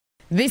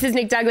This is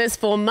Nick Douglas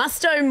for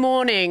Musto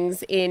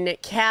Mornings in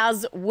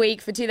Cows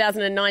Week for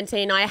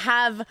 2019. I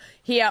have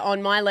here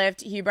on my left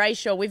Hugh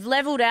Brayshaw. We've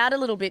levelled out a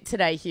little bit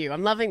today, Hugh.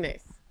 I'm loving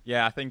this.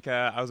 Yeah, I think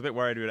I was a bit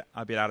worried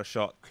I'd be out of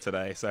shot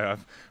today, so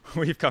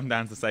we've come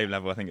down to the same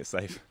level. I think it's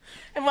safe.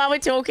 And while we're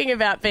talking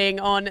about being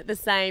on the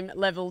same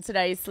level,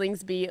 today is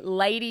Slingsby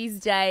Ladies'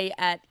 Day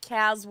at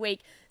Cows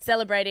Week,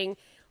 celebrating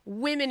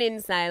women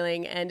in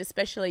sailing and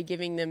especially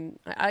giving them,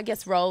 I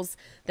guess, roles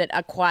that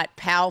are quite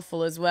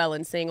powerful as well,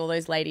 and seeing all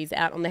those ladies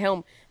out on the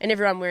helm and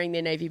everyone wearing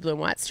their navy blue and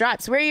white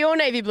stripes. Where are your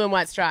navy blue and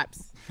white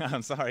stripes?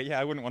 I'm sorry, yeah,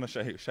 I wouldn't want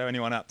to show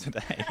anyone up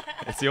today.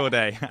 It's your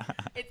day.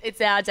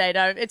 It's our day,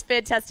 no, it's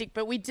fantastic.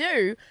 But we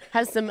do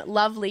have some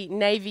lovely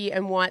navy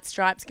and white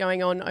stripes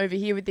going on over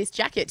here with this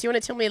jacket. Do you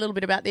want to tell me a little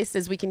bit about this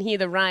as we can hear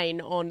the rain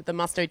on the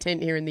Musto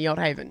tent here in the Yacht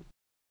Haven?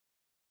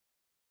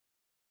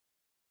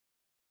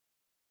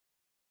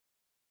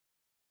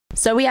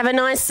 So we have a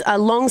nice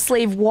long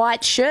sleeve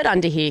white shirt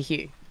under here,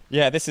 Hugh.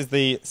 Yeah, this is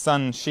the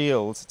Sun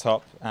Shield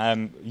top,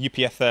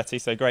 UPF 30,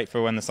 so great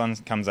for when the sun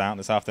comes out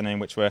this afternoon,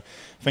 which we're,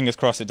 fingers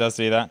crossed, it does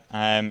do that.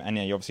 And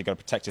yeah, you obviously got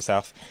to protect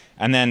yourself.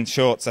 And then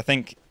shorts, I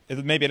think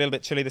it may be a little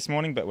bit chilly this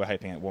morning, but we're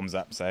hoping it warms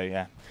up, so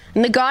yeah.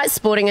 And the guy's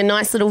sporting a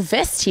nice little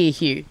vest here,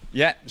 Hugh.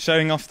 Yeah,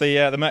 showing off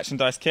the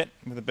merchandise kit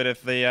with a bit of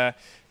the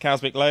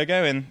Cowswick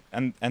logo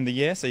and the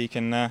year, so you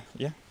can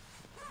yeah,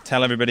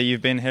 tell everybody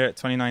you've been here at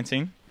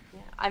 2019.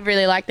 I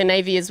really like the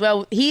navy as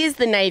well. Here's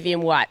the navy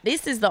and white.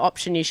 This is the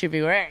option you should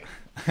be wearing.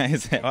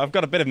 Is it? Well, I've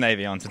got a bit of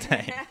navy on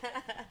today.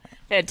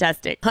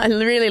 Fantastic. I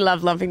really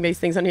love lumping these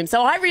things on him.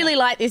 So I really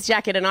like this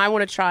jacket and I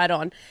want to try it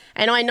on.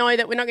 And I know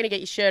that we're not going to get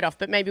your shirt off,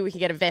 but maybe we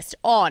can get a vest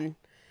on.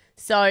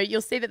 So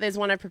you'll see that there's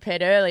one I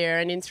prepared earlier,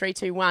 and in 3,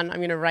 2, 1, I'm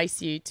going to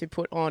race you to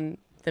put on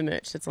the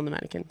merch that's on the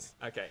mannequins.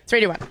 Okay.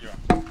 3, 2, 1. You're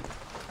on.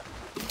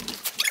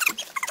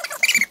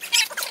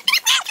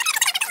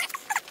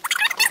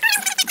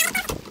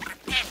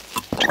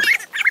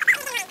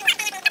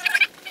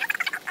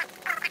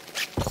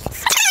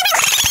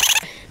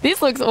 This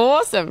looks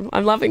awesome.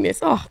 I'm loving this.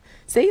 Oh,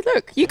 see,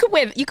 look, you could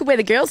wear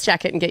the girls'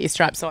 jacket and get your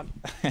stripes on.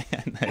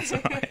 That's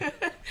all right.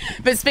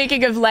 But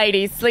speaking of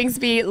ladies,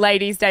 Slingsby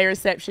Ladies' Day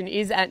reception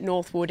is at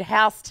Northwood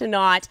House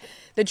tonight.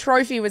 The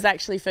trophy was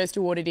actually first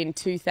awarded in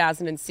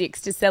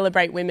 2006 to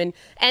celebrate women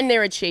and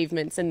their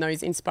achievements and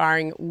those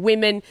inspiring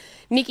women.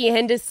 Nikki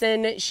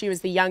Henderson, she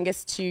was the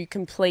youngest to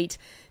complete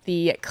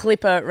the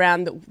Clipper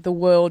around the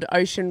World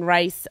Ocean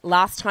Race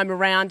last time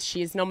around.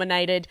 She is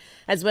nominated,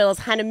 as well as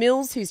Hannah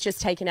Mills, who's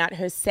just taken out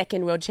her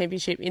second World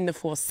Championship in the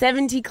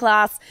 470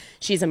 class.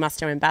 She's a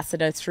Musto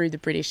ambassador through the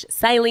British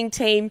sailing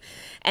team.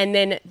 And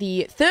then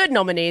the third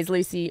nominee is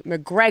Lucy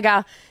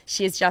McGregor.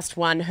 She has just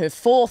won her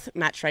 4th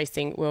match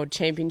racing World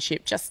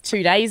Championship just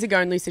 2 days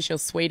ago in Lucerne,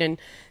 Sweden.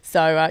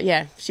 So,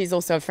 yeah, she's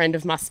also a friend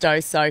of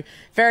Musto. So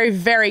very,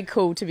 very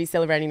cool to be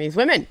celebrating these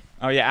women.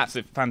 Oh yeah,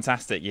 absolutely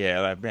fantastic.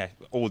 Yeah,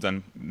 all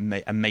done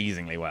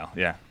amazingly well.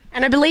 Yeah.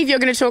 And I believe you're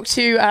going to talk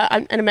to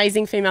an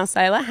amazing female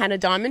sailor, Hannah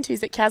Diamond,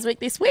 who's at Cows Week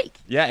this week.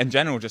 Yeah, in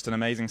general, just an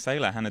amazing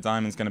sailor. Hannah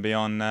Diamond's going to be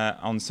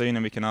on soon,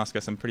 and we can ask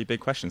her some pretty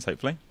big questions,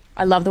 hopefully.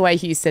 I love the way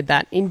Hugh said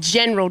that. In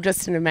general,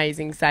 just an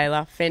amazing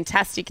sailor.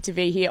 Fantastic to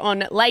be here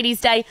on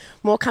Ladies' Day.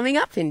 More coming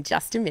up in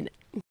just a minute.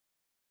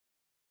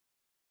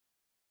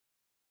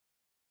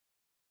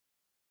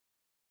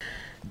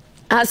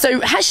 So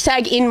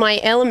hashtag in my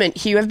element,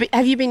 Hugh.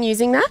 Have you been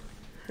using that?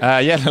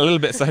 Yeah, a little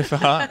bit so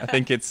far. I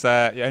think it's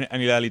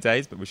only early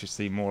days, but we should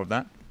see more of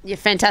that. Yeah,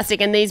 fantastic.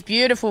 And these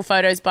beautiful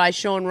photos by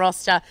Sean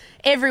Roster.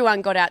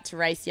 Everyone got out to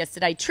race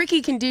yesterday.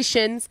 Tricky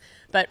conditions,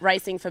 but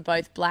racing for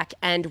both black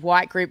and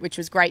white group, which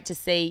was great to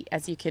see,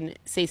 as you can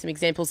see some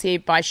examples here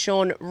by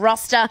Sean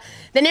Roster.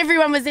 Then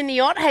everyone was in the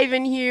Yacht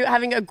Haven, Hugh,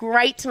 having a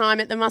great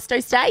time at the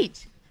Musto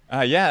stage.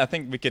 Yeah, I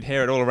think we could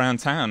hear it all around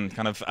town,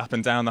 kind of up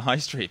and down the high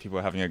street. People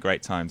were having a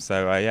great time.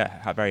 So,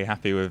 yeah, very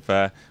happy with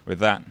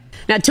that.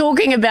 Now,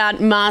 talking about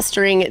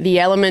mastering the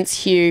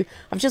elements, Hugh,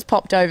 I've just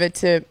popped over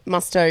to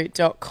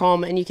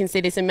musto.com and you can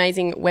see this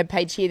amazing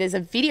webpage here. There's a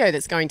video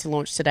that's going to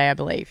launch today, I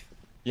believe.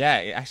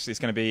 Yeah, actually, it's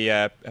going to be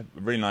a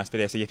really nice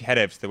video. So you can head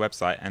over to the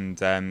website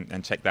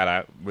and check that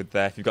out.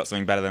 If you've got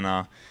something better than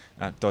our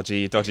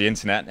dodgy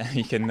internet,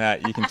 you can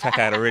check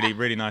out a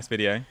really nice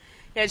video.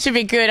 Yeah, it should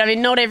be good. I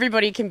mean, not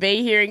everybody can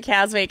be here in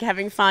Cows Week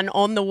having fun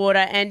on the water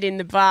and in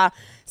the bar.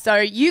 So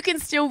you can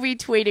still be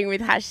tweeting with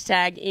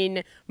hashtag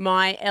in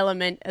my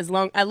element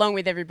along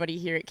with everybody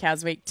here at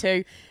Cows Week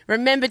too.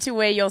 Remember to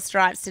wear your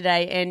stripes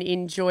today and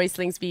enjoy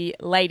Slingsby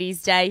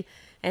Ladies' Day.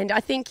 And I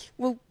think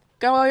we'll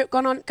go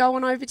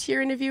on over to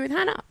your interview with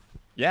Hannah.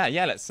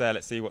 Yeah. Let's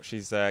see what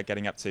she's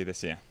getting up to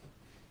this year.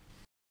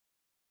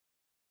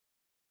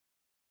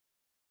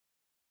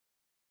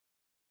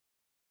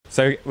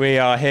 So we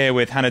are here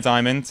with Hannah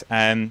Diamond,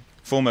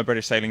 former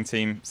British sailing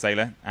team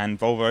sailor and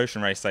Volvo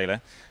Ocean Race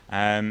sailor,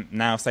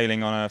 now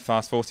sailing on a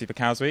Fast 40 for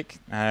Cows Week.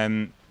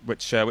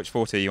 Which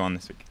 40 are you on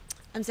this week?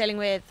 I'm sailing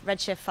with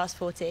Redshift Fast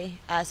 40,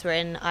 so we're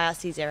in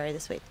IRC 0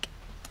 this week.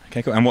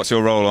 Okay, cool. And what's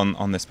your role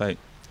on this boat?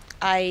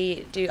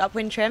 I do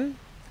upwind trim,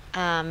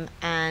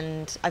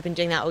 and I've been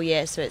doing that all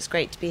year, so it's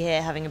great to be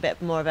here having a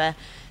bit more of a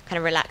kind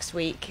of relaxed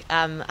week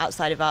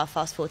outside of our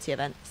Fast 40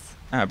 events.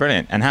 Oh,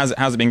 brilliant. And how's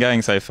it been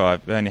going so far?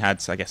 We've only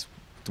had, I guess,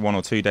 1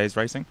 or 2 days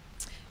racing?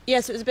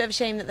 Yes, it was a bit of a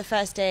shame that the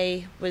first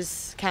day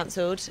was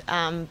cancelled,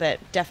 but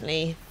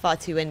definitely far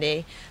too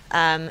windy.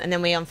 And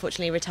then we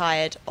unfortunately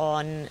retired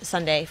on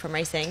Sunday from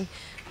racing,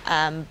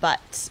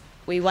 but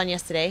we won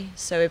yesterday,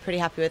 so we're pretty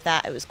happy with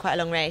that. It was quite a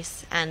long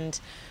race, and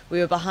we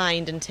were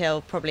behind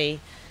until probably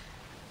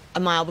a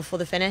mile before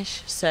the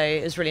finish, so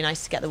it was really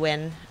nice to get the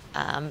win,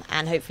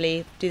 and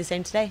hopefully do the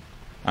same today.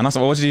 And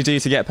also, what did you do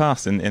to get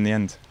past in the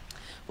end?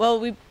 Well,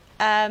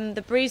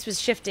 the breeze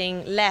was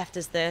shifting left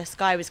as the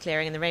sky was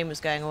clearing and the rain was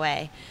going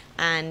away,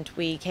 and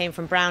we came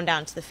from brown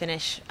down to the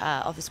finish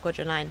of the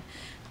squadron line,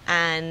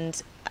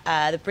 and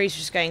the breeze was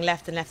just going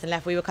left and left and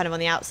left. We were kind of on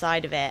the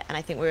outside of it, and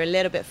I think we were a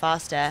little bit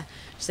faster,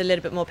 just a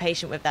little bit more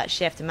patient with that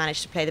shift, and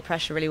managed to play the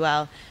pressure really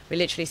well. We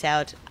literally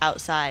sailed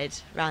outside,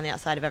 around the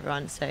outside of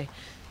everyone, so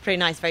pretty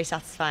nice, very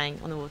satisfying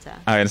on the water.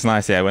 Oh, it's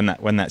nice, yeah,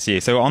 when that's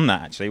you. So on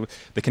that, actually,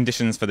 the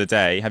conditions for the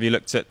day, have you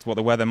looked at what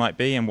the weather might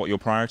be and what your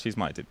priorities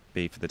might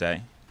be for the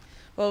day?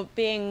 Well,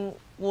 being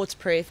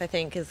waterproof, I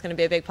think, is going to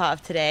be a big part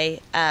of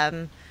today.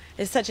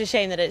 It's such a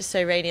shame that it's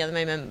so rainy at the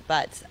moment,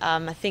 but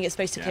I think it's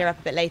supposed to clear up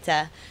a bit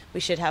later. We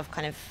should have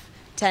kind of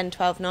 10,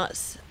 12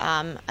 knots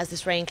as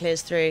this rain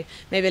clears through.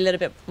 Maybe a little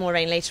bit more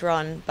rain later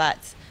on, but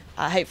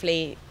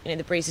hopefully,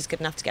 the breeze is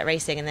good enough to get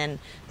racing, and then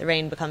the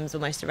rain becomes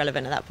almost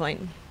irrelevant at that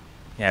point.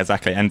 Yeah,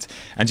 exactly. And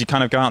you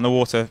kind of go out in the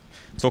water,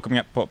 talking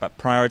about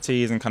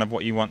priorities and kind of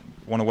what you want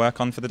to work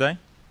on for the day?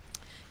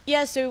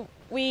 Yeah, so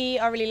we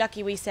are really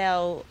lucky. We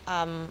sail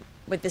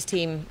with this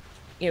team.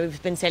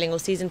 We've been sailing all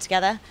season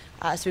together,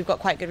 so we've got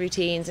quite good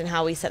routines in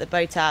how we set the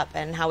boat up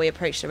and how we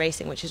approach the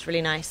racing, which is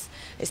really nice.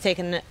 It's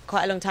taken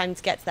quite a long time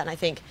to get to that, and I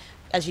think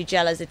as you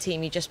gel as a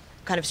team, you just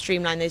kind of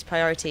streamline those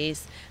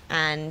priorities,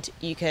 and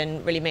you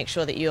can really make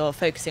sure that you're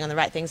focusing on the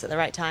right things at the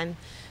right time.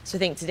 So I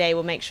think today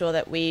we'll make sure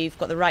that we've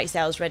got the right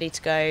sails ready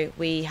to go.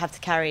 We have to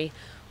carry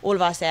all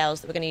of our sails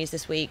that we're going to use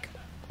this week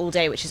all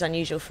day, which is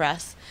unusual for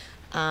us.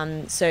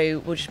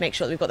 So we'll just make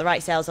sure that we've got the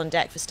right sails on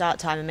deck for start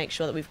time, and make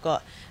sure that we've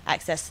got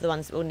access to the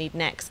ones that we'll need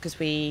next, because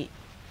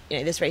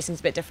this racing's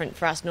a bit different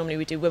for us. Normally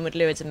we do windward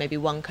lewards and maybe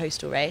one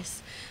coastal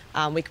race.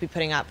 We could be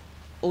putting up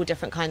all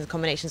different kinds of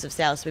combinations of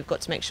sails, so we've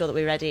got to make sure that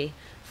we're ready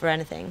for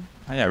anything.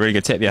 Oh, yeah, really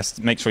good tip. Yes,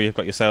 make sure you've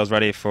got your sails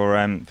ready for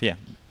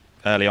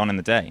early on in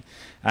the day.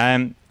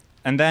 And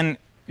then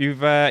you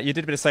did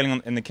a bit of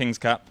sailing in the King's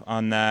Cup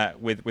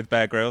with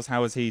Bear Grylls.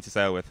 How was he to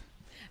sail with?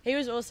 He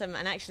was awesome,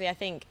 and actually I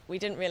think we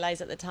didn't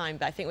realise at the time,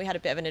 but I think we had a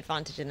bit of an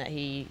advantage in that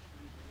he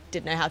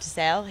did know how to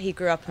sail. He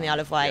grew up in the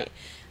Isle of Wight,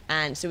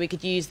 and so we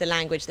could use the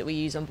language that we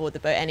use on board the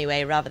boat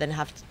anyway, rather than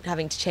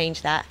having to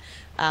change that,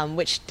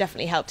 which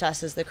definitely helped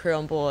us as the crew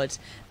on board.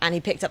 And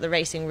he picked up the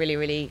racing really,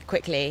 really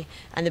quickly,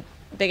 and the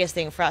biggest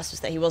thing for us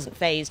was that he wasn't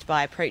fazed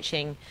by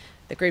approaching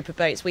the group of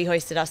boats. We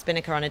hoisted our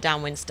spinnaker on a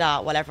downwind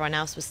start while everyone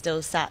else was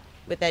still sat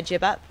with their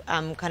jib up,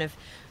 kind of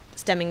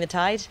stemming the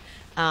tide.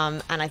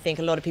 And I think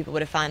a lot of people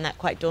would have found that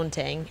quite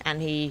daunting,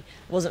 and he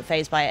wasn't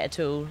fazed by it at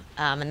all.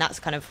 And that's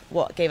kind of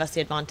what gave us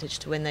the advantage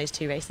to win those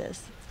 2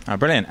 races. Oh,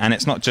 brilliant. And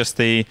it's not just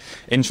the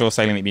inshore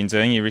sailing that you've been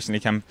doing. You recently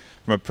came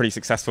from a pretty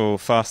successful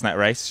fastnet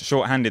race.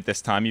 Short-handed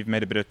this time. You've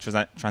made a bit of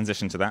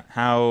transition to that.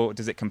 How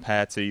does it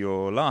compare to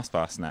your last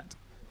fastnet?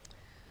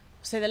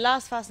 So the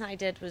last fastnet I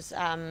did was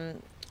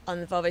on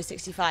the Volvo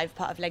 65,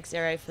 part of Leg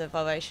Zero for the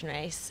Volvo Ocean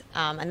Race.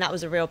 And that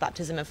was a real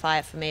baptism of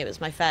fire for me. It was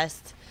my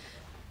first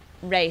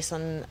race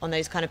on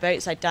those kind of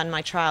boats. I'd done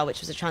my trial, which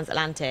was a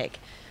transatlantic,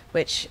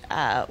 which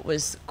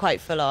was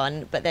quite full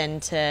on, but then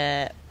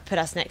to put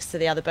us next to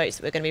the other boats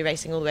that we're going to be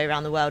racing all the way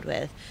around the world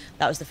with,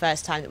 that was the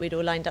first time that we'd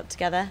all lined up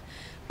together.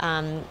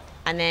 And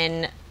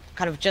then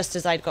kind of just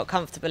as I'd got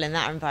comfortable in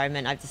that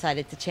environment, I've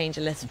decided to change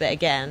a little bit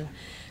again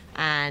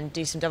and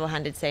do some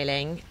double-handed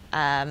sailing.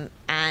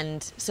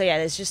 And so yeah,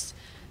 there's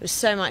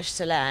so much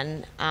to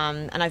learn,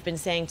 and I've been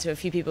saying to a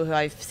few people who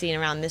I've seen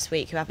around this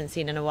week who I haven't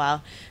seen in a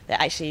while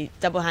that actually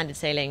double-handed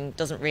sailing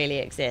doesn't really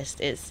exist.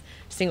 It's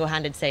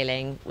single-handed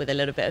sailing with a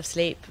little bit of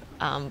sleep,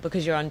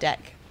 because you're on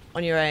deck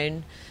on your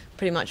own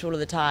pretty much all of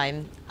the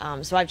time.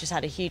 So I've just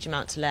had a huge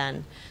amount to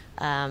learn,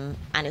 and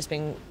it's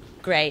been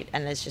great,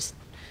 and there's just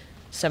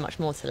so much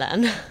more to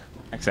learn.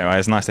 Excellent. Well,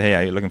 it's nice to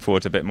hear. You're looking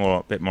forward to a bit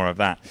more of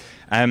that.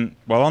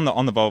 Well,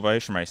 on the Volvo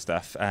Ocean Race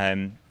stuff,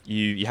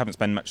 you haven't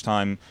spent much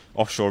time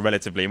offshore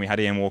relatively, and we had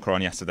Ian Walker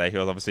on yesterday, who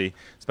has obviously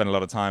spent a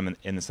lot of time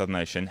in the Southern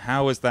Ocean.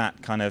 How was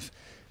that kind of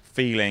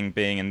feeling,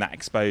 being in that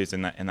exposed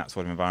in that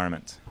sort of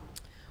environment?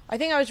 I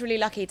think I was really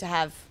lucky to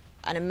have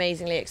an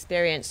amazingly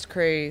experienced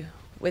crew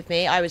with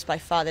me. I was by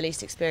far the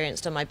least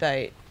experienced on my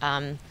boat,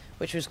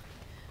 which was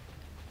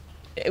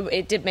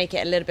it did make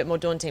it a little bit more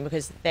daunting,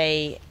 because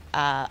they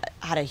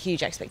had a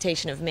huge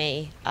expectation of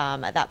me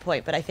at that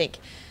point. But I think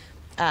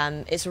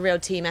it's a real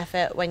team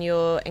effort when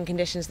you're in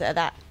conditions that are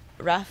that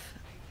rough.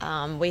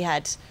 We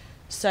had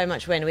so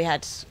much wind. We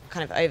had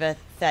kind of over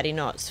 30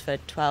 knots for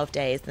 12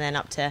 days and then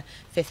up to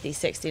 50,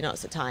 60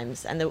 knots at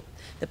times. And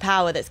the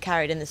power that's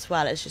carried in the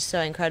swell is just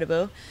so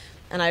incredible.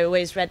 And I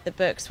always read the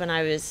books when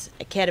I was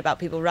a kid about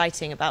people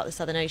writing about the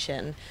Southern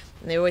Ocean,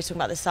 and they were always talking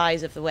about the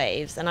size of the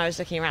waves. And I was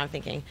looking around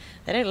thinking,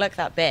 they don't look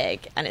that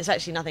big. And it's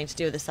actually nothing to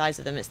do with the size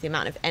of them. It's the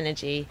amount of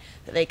energy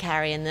that they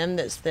carry in them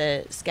that's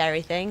the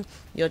scary thing.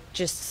 You're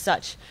just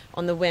such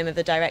on the whim of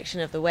the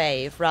direction of the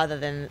wave rather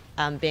than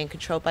being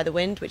controlled by the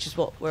wind, which is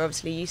what we're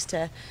obviously used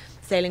to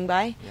sailing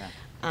by. Yeah.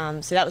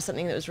 So that was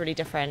something that was really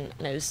different,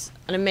 and it was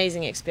an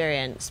amazing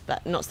experience,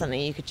 but not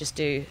something you could just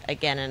do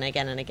again and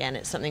again and again.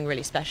 It's something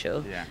really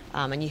special, Yeah.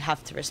 And you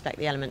have to respect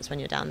the elements when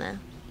you're down there.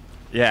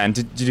 Yeah, and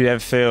did you ever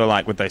feel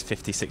like with those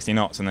 50, 60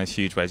 knots and those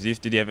huge waves,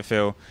 did you ever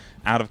feel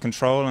out of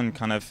control, and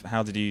kind of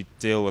how did you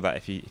deal with that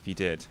if you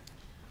did?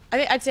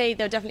 I'd say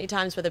there were definitely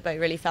times where the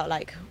boat really felt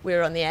like we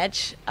were on the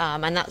edge,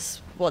 and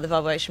that's what the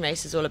Volvo Ocean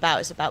Race is all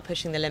about. It's about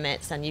pushing the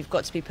limits, and you've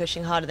got to be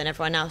pushing harder than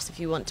everyone else if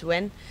you want to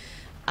win.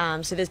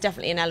 So there's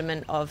definitely an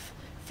element of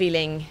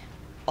feeling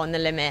on the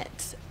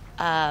limit.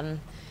 I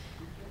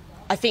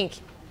think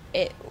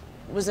it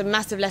was a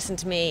massive lesson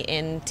to me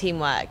in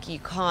teamwork. You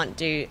can't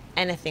do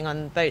anything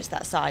on boats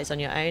that size on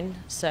your own.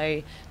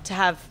 So to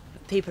have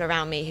people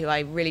around me who I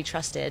really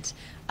trusted,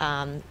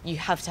 you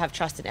have to have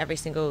trust in every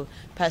single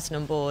person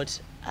on board,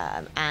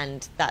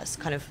 and that's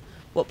kind of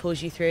what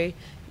pulls you through.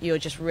 You're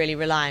just really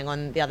relying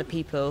on the other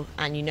people,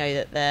 and you know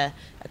that the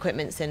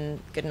equipment's in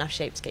good enough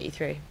shape to get you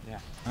through. Yeah,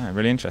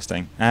 really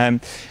interesting.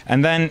 And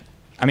then,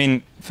 I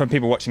mean, for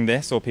people watching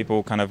this or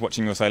people kind of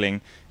watching your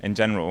sailing in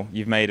general,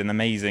 you've made an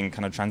amazing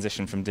kind of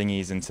transition from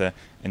dinghies into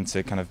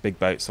kind of big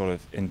boats, sort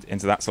of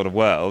into that sort of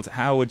world.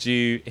 How would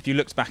you, if you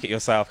looked back at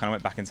yourself, kind of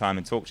went back in time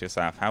and talked to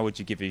yourself, how would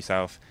you give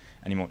yourself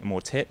any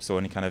more tips, or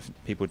any kind of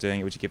people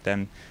doing it? Would you give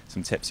them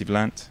some tips you've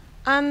learnt?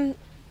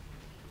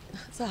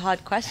 It's a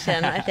hard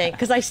question, I think,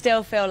 because I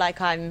still feel like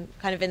I'm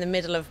kind of in the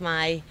middle of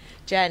my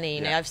journey.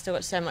 You know, I've still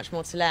got so much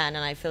more to learn,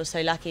 and I feel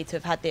so lucky to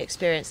have had the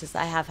experiences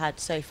that I have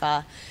had so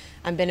far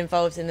and been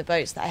involved in the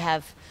boats that I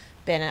have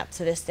been up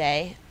to this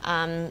day.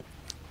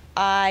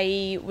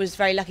 I was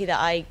very lucky that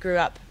I grew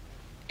up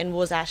in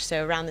Warsash,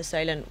 so around the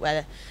Solent,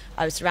 where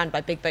I was surrounded by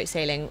big boat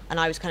sailing,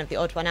 and I was kind of the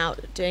odd one out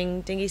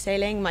doing dinghy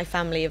sailing. My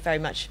family are very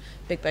much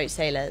big boat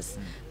sailors,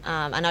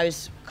 and I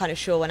was kind of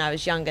sure when I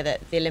was younger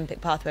that the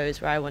Olympic pathway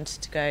was where I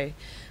wanted to go,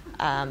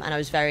 and I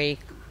was very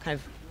kind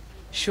of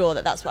sure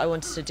that that's what I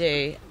wanted to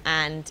do.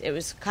 And it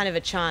was kind of a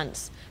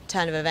chance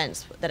turn of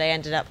events that I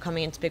ended up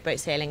coming into big boat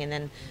sailing, and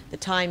then the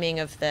timing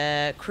of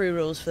the crew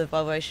rules for the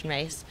Volvo Ocean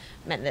Race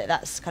meant that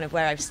that's kind of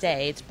where I've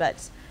stayed.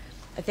 But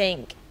I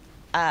think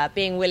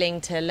being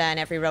willing to learn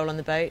every role on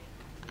the boat,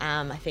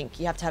 I think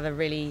you have to have a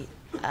really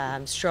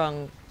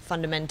strong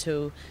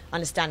fundamental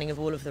understanding of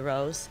all of the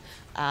roles,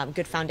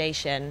 good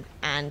foundation,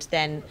 and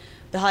then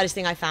the hardest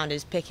thing I found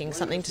is picking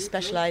something to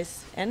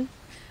specialise in,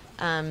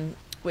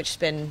 which has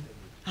been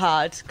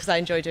hard because I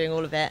enjoy doing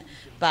all of it,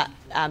 but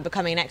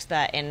becoming an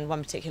expert in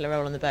one particular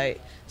role on the boat.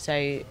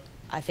 So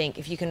I think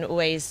if you can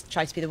always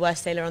try to be the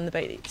worst sailor on the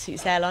boat that you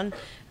sail on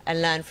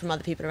and learn from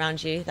other people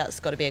around you, that's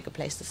got to be a good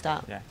place to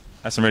start. Yeah,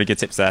 that's some really good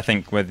tips there, I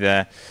think, with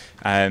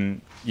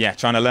trying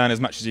to learn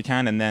as much as you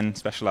can and then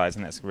specialise,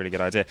 and that's a really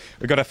good idea.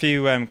 We've got a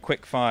few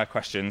quick fire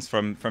questions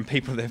from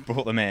people that have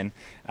brought them in.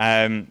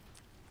 I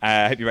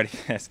hope you're ready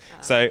for this.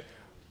 So,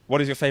 what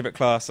is your favourite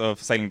class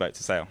of sailing boat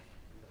to sail?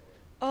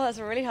 Oh, that's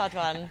a really hard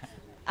one.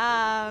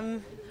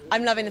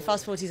 I'm loving the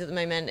Fast 40s at the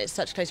moment. It's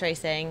such close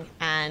racing,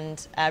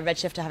 and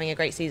Redshift are having a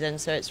great season,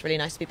 so it's really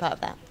nice to be part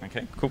of that.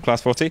 Okay, cool.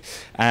 Class 40.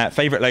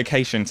 Favourite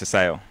location to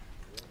sail?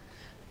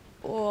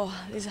 Oh,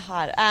 these are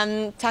hard.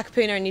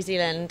 Takapuna in New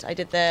Zealand. I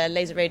did the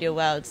Laser Radial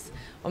Worlds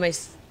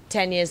almost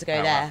 10 years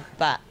ago there, wow.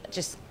 but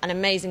just an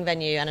amazing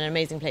venue and an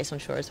amazing place on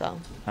shore as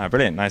well.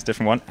 Brilliant, nice,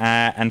 different one.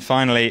 And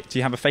finally, do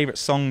you have a favourite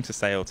song to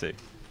sail to?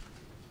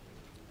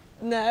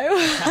 No.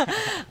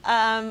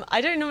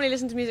 I don't normally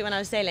listen to music when I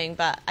was sailing,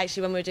 but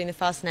actually when we were doing the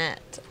Fastnet,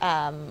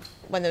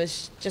 when there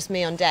was just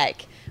me on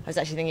deck, I was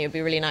actually thinking it would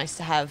be really nice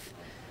to have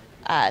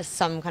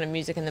some kind of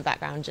music in the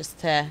background just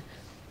to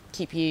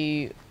keep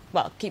you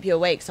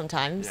awake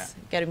sometimes,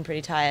 getting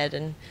pretty tired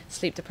and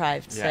sleep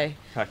deprived. Yeah, so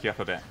perk you up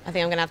a bit. I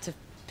think I'm going to have to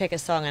pick a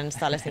song and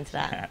start listening to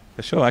that.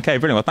 For sure. Okay,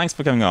 brilliant. Well, thanks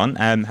for coming on.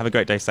 Have a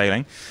great day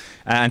sailing.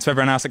 And to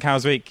everyone else at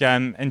Cowes Week,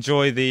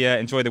 enjoy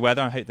the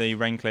weather. I hope the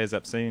rain clears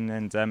up soon,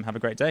 and have a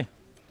great day.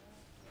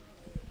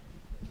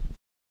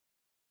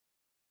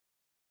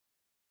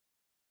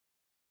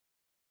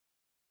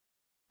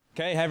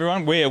 Okay, hey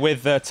everyone, we're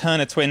with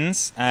Turner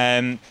Twins.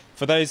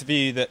 For those of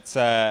you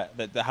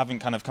that haven't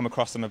kind of come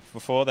across them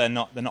before, they're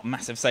not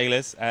massive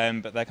sailors,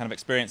 but they kind of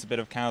experienced a bit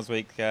of Cowes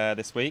Week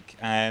this week.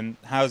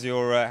 How's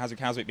your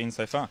Cowes Week been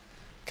so far?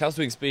 Cowes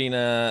Week's been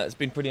it's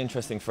been pretty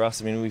interesting for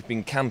us. I mean, we've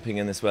been camping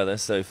in this weather,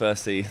 so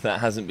firstly that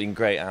hasn't been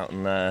great out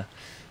in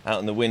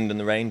the wind and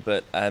the rain.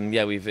 But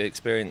we've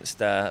experienced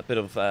a bit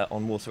of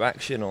on water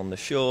action on the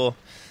shore,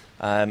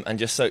 and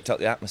just soaked up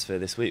the atmosphere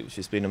this week, which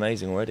has been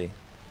amazing already.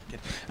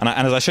 And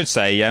as I should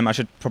say, I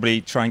should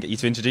probably try and get you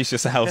to introduce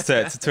yourselves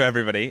to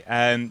everybody.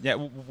 Yeah,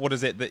 what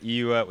is it that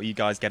you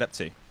guys get up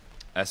to?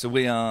 So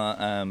we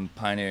are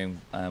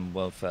pioneering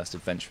world first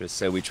adventurers,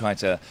 so we try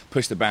to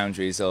push the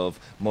boundaries of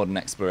modern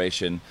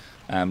exploration.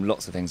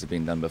 Lots of things have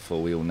been done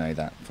before, we all know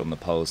that, from the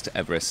poles to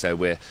Everest, so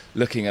we're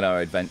looking at our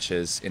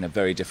adventures in a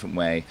very different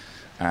way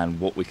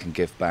and what we can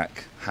give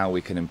back, how we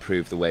can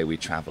improve the way we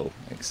travel,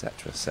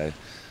 etc. So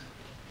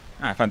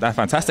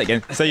fantastic.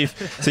 And so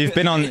you've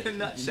been on in a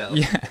nutshell.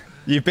 Yeah.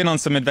 You've been on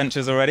some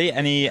adventures already.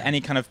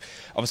 Any kind of,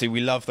 obviously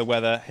we love the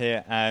weather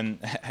here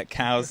at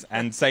Cowes,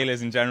 and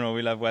sailors in general,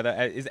 we love weather.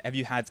 Have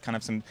you had kind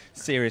of some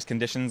serious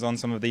conditions on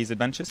some of these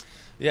adventures?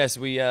 Yes,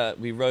 we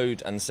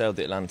rowed and sailed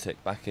the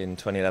Atlantic back in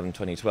 2011,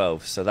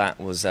 2012. So that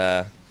was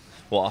our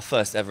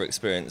first ever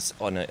experience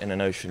in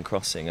an ocean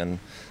crossing, and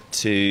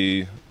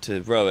to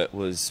row it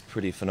was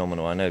pretty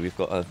phenomenal. I know we've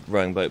got a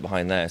rowing boat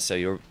behind there, so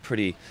you're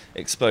pretty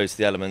exposed to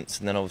the elements,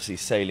 and then obviously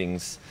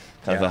sailing's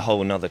kind of a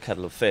whole another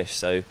kettle of fish.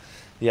 So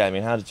yeah, I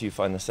mean, how did you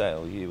find the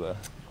sail?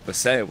 The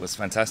sail was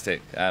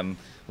fantastic.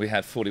 We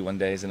had 41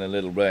 days in a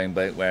little rowing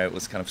boat where it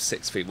was kind of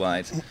 6 feet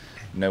wide,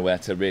 nowhere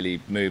to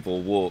really move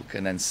or walk,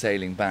 and then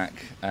sailing back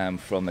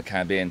from the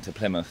Caribbean to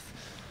Plymouth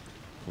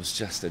was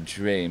just a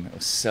dream. It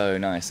was so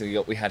nice.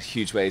 We had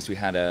huge waves. We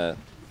had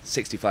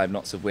 65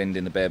 knots of wind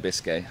in the Bay of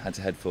Biscay, had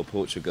to head for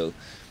Portugal.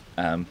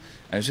 And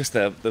it was just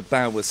the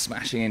bow was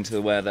smashing into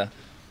the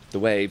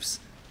waves,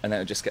 and then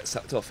it would just get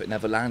sucked off. It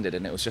never landed,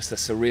 and it was just a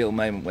surreal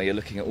moment where you're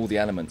looking at all the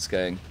elements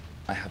going,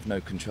 I have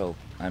no control.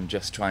 I'm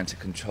just trying to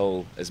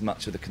control as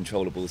much of the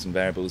controllables and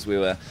variables. We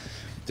were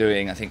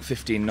doing, I think,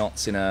 15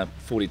 knots in a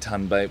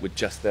 40-ton boat with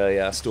just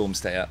the storm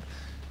stay up.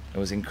 It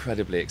was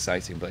incredibly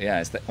exciting, but yeah,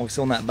 it's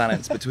on that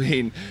balance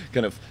between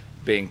kind of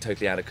being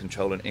totally out of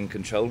control and in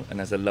control, and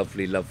there's a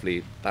lovely,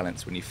 lovely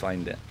balance when you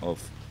find it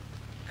of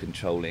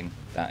controlling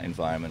that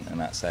environment, and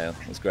that sail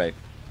was great.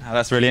 Oh,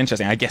 that's really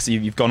interesting. I guess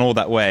you've gone all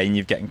that way and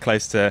you're getting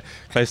close to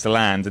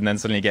land, and then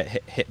suddenly get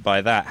hit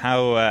by that.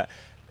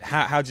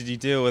 How did you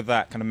deal with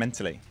that kind of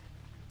mentally?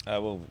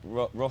 Well,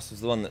 Ross was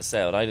the one that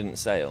sailed. I didn't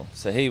sail,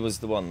 so he was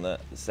the one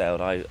that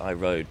sailed. I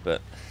rowed,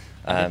 but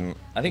I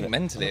think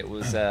mentally it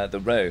was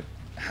the row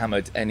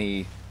hammered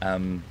any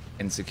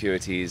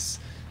insecurities,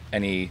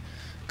 any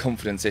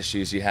confidence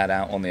issues you had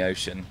out on the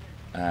ocean,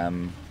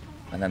 and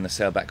then the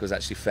sailback was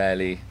actually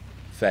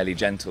fairly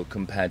gentle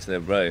compared to the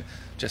row,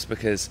 just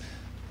because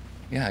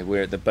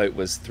the boat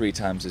was 3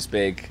 times as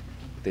big.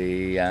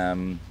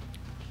 The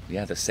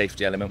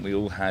safety element, we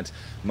all had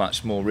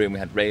much more room. We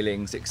had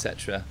railings,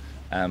 etc.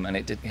 And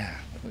it did,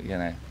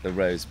 the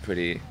row's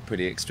pretty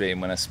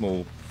extreme. When a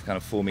small kind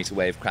of 4-meter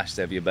wave crashes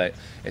over your boat,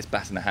 it's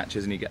batting the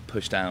hatches and you get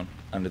pushed down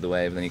under the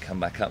wave, and then you come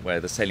back up,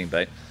 where the sailing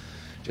boat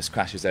just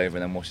crashes over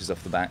and then washes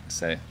off the back.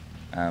 So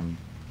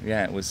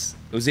it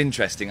was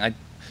interesting.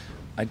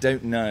 I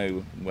don't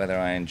know whether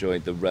I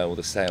enjoyed the row or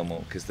the sail more,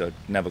 because I'd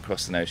never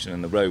crossed an ocean,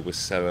 and the row was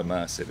so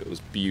immersive. It was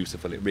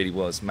beautiful. It really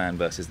was man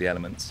versus the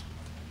elements.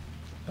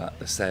 But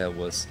the sail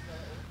was,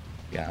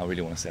 I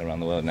really want to sail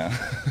around the world now.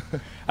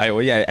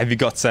 Have you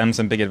got some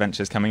big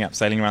adventures coming up,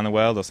 sailing around the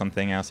world, or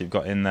something else you've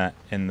got in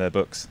the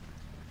books?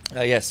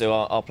 So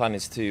our plan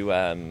is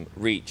to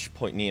reach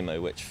Point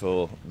Nemo, which,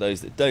 for those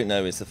that don't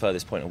know, is the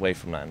furthest point away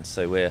from land.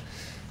 So we're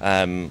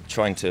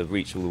trying to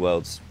reach all the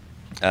world's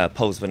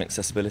poles of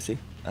inaccessibility.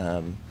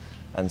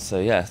 And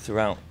so,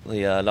 throughout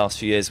the last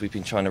few years, we've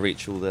been trying to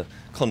reach all the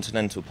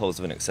continental poles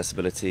of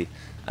inaccessibility,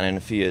 and in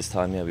a few years'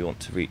 time, we want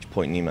to reach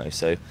Point Nemo.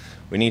 So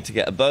we need to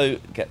get a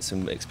boat, get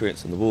some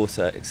experience on the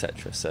water,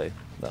 etc. So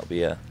that'll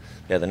be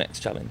the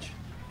next challenge.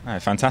 Oh,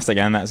 fantastic,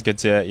 and that's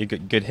good you're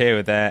good here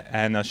with there,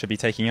 and I should be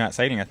taking you out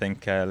sailing, I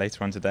think,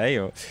 later on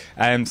today.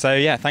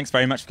 Thanks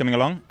very much for coming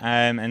along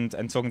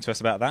and talking to us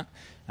about that,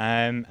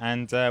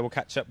 and we'll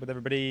catch up with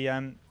everybody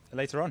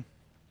later on.